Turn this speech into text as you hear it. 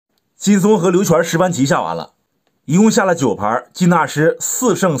金松和刘全10盘棋下完了，一共下了9盘，金大师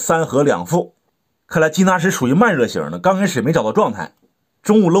4胜3和2负。看来金大师属于慢热型的，刚开始没找到状态，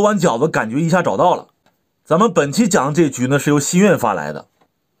中午搂完饺子感觉一下找到了。咱们本期讲的这局呢是由心愿发来的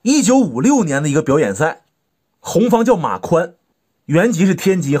，1956年的一个表演赛，红方叫马宽，原籍是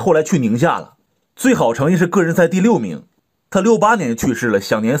天津，后来去宁夏了，最好成绩是个人赛第6名。他68年就去世了，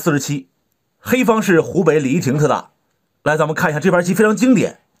享年47。黑方是湖北李义庭特大。来，咱们看一下这盘棋非常经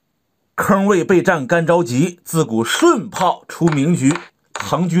典，坑位备战干着急，自古顺炮出名局，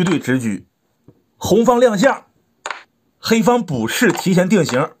横车对直车。红方亮相，黑方补士提前定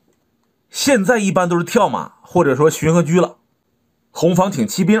型，现在一般都是跳马或者说巡河车了。红方挺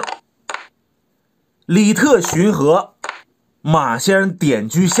骑兵，李特巡河，马先生点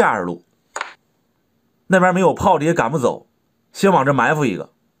车下2路，那边没有炮，这也赶不走，先往这埋伏一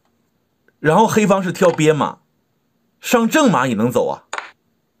个。然后黑方是跳边马，上正马也能走啊。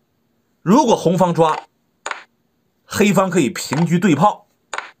如果红方抓，黑方可以平车对炮，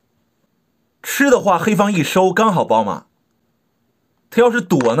吃的话黑方一收刚好包马。他要是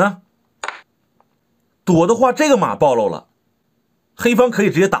躲呢，躲的话这个马暴露了，黑方可以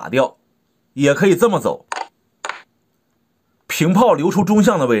直接打掉，也可以这么走，平炮留出中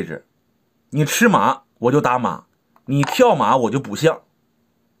象的位置，你吃马我就打马，你跳马我就补象，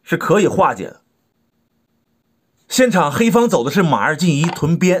是可以化解的。现场黑方走的是马2进1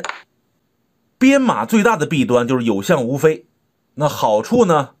屯边，边马最大的弊端就是有象无飞，那好处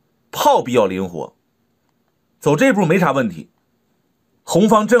呢，炮比较灵活，走这步没啥问题。红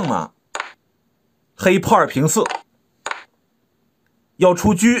方正马，黑炮2平4，要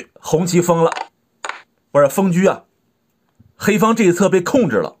出车，红旗封了，不是封车啊，黑方这一侧被控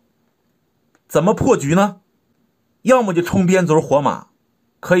制了，怎么破局呢？要么就冲边卒活马，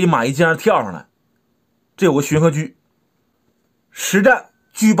可以马1进2跳上来，这有个巡河车，实战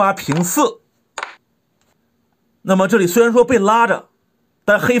车8平4。那么这里虽然说被拉着，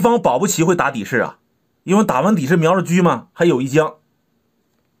但黑方保不齐会打底士啊，因为打完底士瞄着车嘛，还有一将。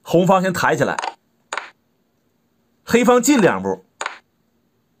红方先抬起来，黑方进2步，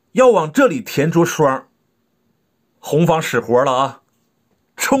要往这里填出双，红方使活了啊，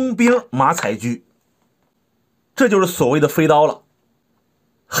冲兵马踩车，这就是所谓的飞刀了。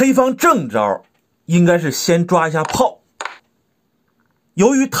黑方正招应该是先抓一下炮，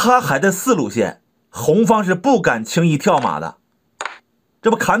由于他还在4路线，红方是不敢轻易跳马的，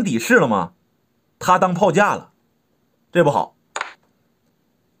这不砍底士了吗？他当炮架了，这不好。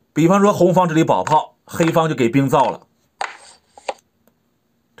比方说红方这里保炮，黑方就给兵造了，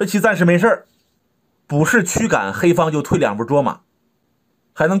这棋暂时没事，补士驱赶，黑方就退2步捉马，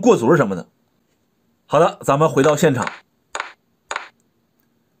还能过卒什么的。好的，咱们回到现场，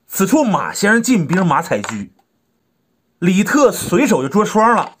此处马先生进兵，马踩车，李特随手就捉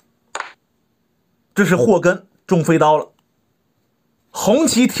双了，这是祸根，中飞刀了。红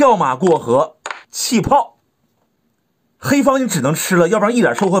旗跳马过河，弃炮，黑方你只能吃了，要不然一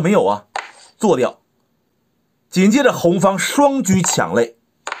点收获没有啊，做掉。紧接着红方双车抢肋，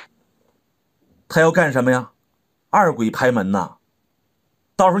他要干什么呀？2鬼拍门呐，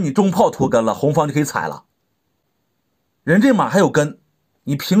到时候你中炮脱根了，红方就可以踩了。人这马还有根，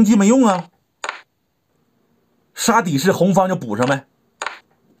你平车没用啊，杀底士红方就补上呗，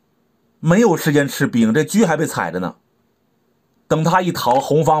没有时间吃兵，这车还被踩着呢，等他一逃，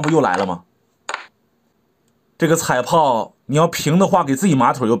红方不又来了吗？这个踩炮你要平的话，给自己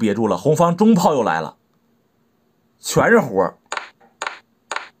马腿又憋住了，红方中炮又来了，全是活。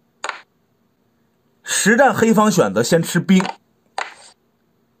实战黑方选择先吃兵，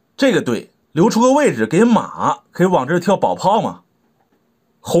这个对，留出个位置给马，可以往这跳保炮嘛。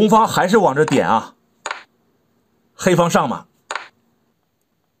红方还是往这点啊，黑方上马，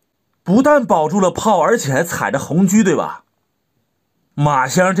不但保住了炮，而且还踩着红车，对吧？马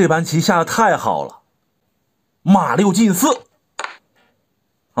先生这盘棋下的太好了，马6进4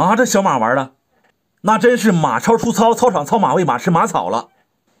啊，这小马玩的那真是马超出操，操场操马喂，马吃马草了，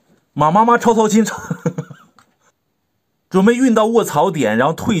马妈妈超操心准备运到卧槽点，然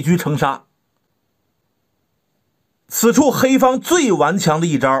后退车成杀。此处黑方最顽强的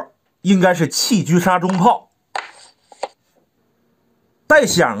一招应该是弃车杀中炮，带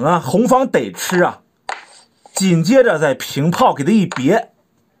响啊，红方得吃啊，紧接着再平炮给他一别，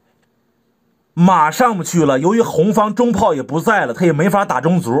马上不去了，由于红方中炮也不在了，他也没法打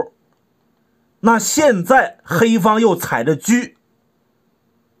中卒。那现在黑方又踩着车，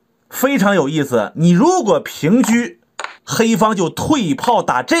非常有意思，你如果平车，黑方就退炮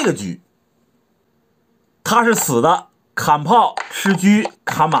打这个车，他是死的，砍炮吃车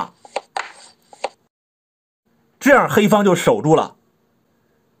砍马，这样黑方就守住了。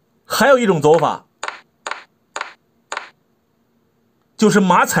还有一种走法，就是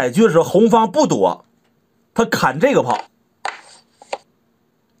马踩车的时候，红方不躲，他砍这个炮，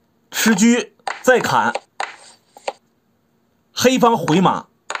吃车再砍，黑方回马，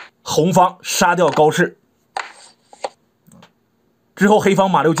红方杀掉高士，之后黑方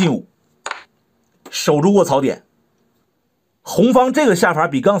马6进5，守住卧槽点。红方这个下法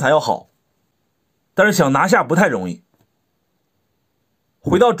比刚才要好，但是想拿下不太容易。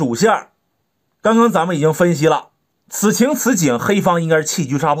回到主线，刚刚咱们已经分析了，此情此景，黑方应该是弃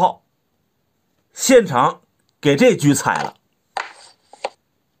车杀炮，现场给这车踩了，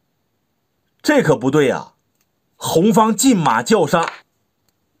这可不对啊！红方进马叫杀，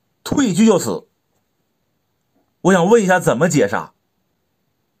退车就死。我想问一下，怎么解杀？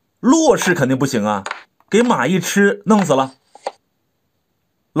落士肯定不行啊，给马一吃弄死了，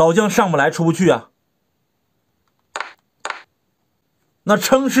老将上不来出不去啊。那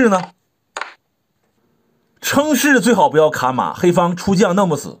称士呢？称士最好不要砍马，黑方出将弄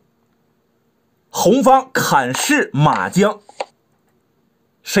不死。红方砍士马将，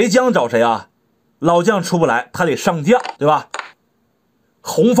谁将找谁啊？老将出不来，他得上将，对吧？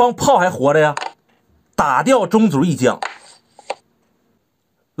红方炮还活着呀，打掉中卒一将，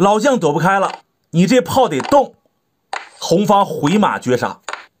老将躲不开了，你这炮得动，红方回马绝杀，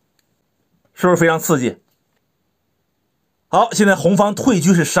是不是非常刺激？好，现在红方退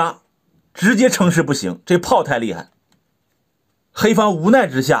车是杀，直接称士不行，这炮太厉害。黑方无奈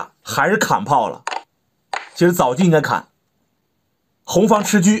之下还是砍炮了，其实早就应该砍。红方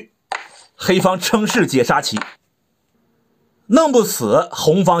吃车，黑方称士解杀棋，弄不死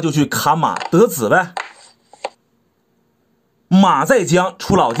红方就去砍马得子呗。马再将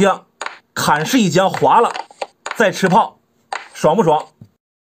出老将，砍士一将滑了，再吃炮，爽不爽？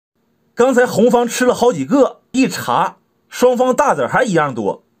刚才红方吃了好几个，一查双方大子还一样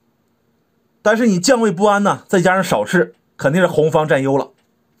多，但是你将位不安呢，再加上少士，肯定是红方占优了。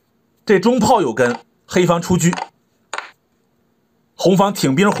这中炮有根，黑方出车，红方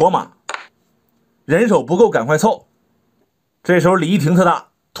挺兵活马，人手不够赶快凑。这时候李义庭特大，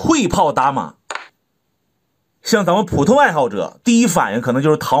退炮打马。像咱们普通爱好者，第一反应可能就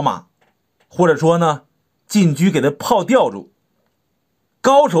是逃马，或者说呢进车给他炮吊住。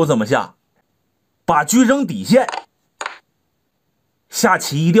高手怎么下？把车扔底线。下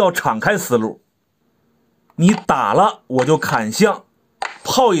棋一定要敞开思路，你打了我就砍象，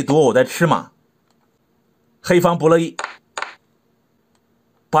炮一夺我再吃马。黑方不乐意，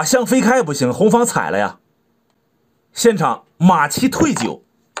把象飞开不行，红方踩了呀。现场马骑退9，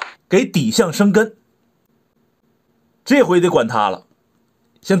给底象生根。这回得管他了，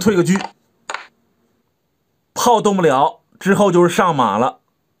先退个车，炮动不了，之后就是上马了。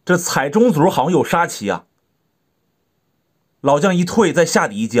这踩中卒好像有杀棋啊，老将一退再下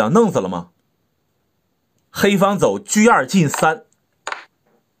底一将，弄死了吗？黑方走车2进3，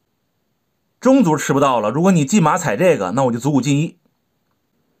中卒吃不到了，如果你进马踩这个，那我就卒5进1。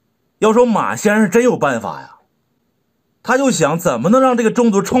要说马先生是真有办法呀，他就想怎么能让这个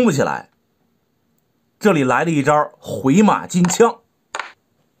中卒冲不起来。这里来了一招回马金枪，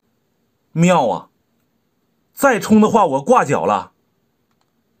妙啊！再冲的话我挂角了。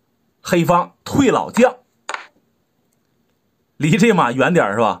黑方退老将，离这马远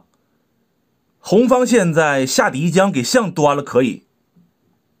点是吧？红方现在下底一将给象端了，可以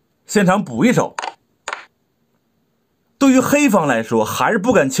现场补一手。对于黑方来说还是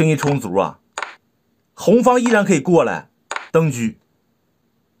不敢轻易冲卒啊，红方依然可以过来登车。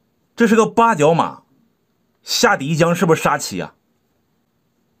这是个8角马，下底一将是不是杀棋啊？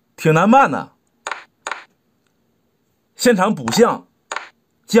挺难办的。现场补象，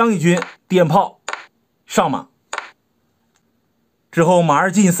将一军垫炮上马，之后马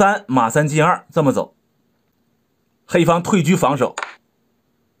2进3，马3进2，这么走。黑方退车防守，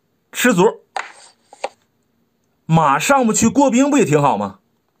吃卒，马上不去过兵不也挺好吗？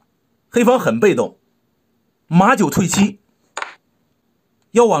黑方很被动，马9退7，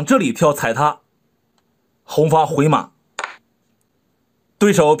要往这里跳踩他。红方回马，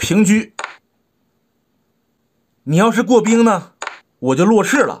对手平车。你要是过兵呢，我就落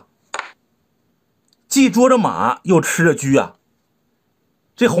士了，既捉着马又吃着车啊，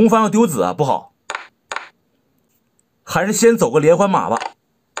这红方要丢子啊，不好。还是先走个连环马吧。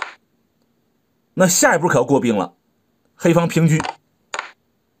那下一步可要过兵了，黑方平车，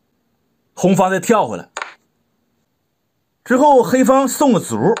红方再跳回来，之后黑方送个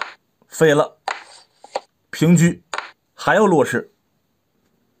卒，飞了，平车，还要落士。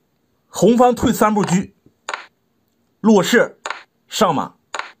红方退3步车，落士上马。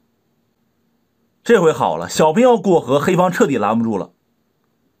这回好了，小兵要过河，黑方彻底拦不住了。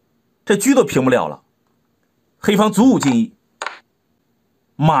这车都平不了了。黑方卒5进1，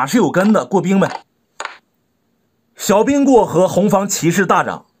马是有根的，过兵呗。小兵过河，红方骑士大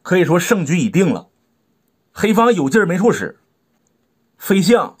涨，可以说胜局已定了。黑方有劲儿没处使，飞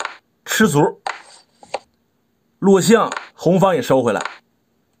象吃卒，落象红方也收回来，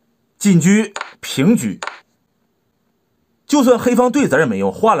进车平车。就算黑方对子也没用，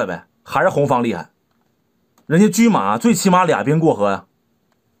换了呗，还是红方厉害。人家车马最起码俩兵过河呀，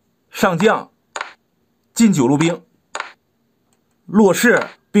上将进9路兵，落士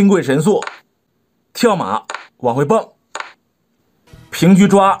兵贵神速，跳马往回蹦，平车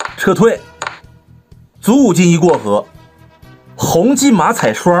抓撤退，卒5进1过河，红进马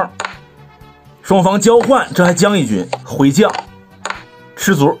踩双，双方交换，这还将一军回将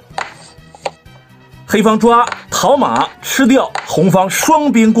吃卒，黑方抓逃马吃掉，红方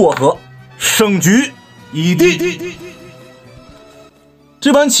双兵过河，胜局已定。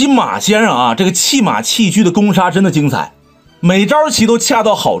这盘棋马先生啊，这个弃马弃车的攻杀真的精彩，每招棋都恰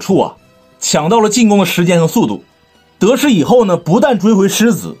到好处啊，抢到了进攻的时间和速度。得势以后呢，不但追回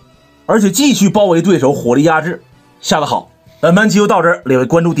狮子，而且继续包围对手，火力压制，下得好。本盘棋就到这儿，列位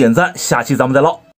关注点赞，下期咱们再唠。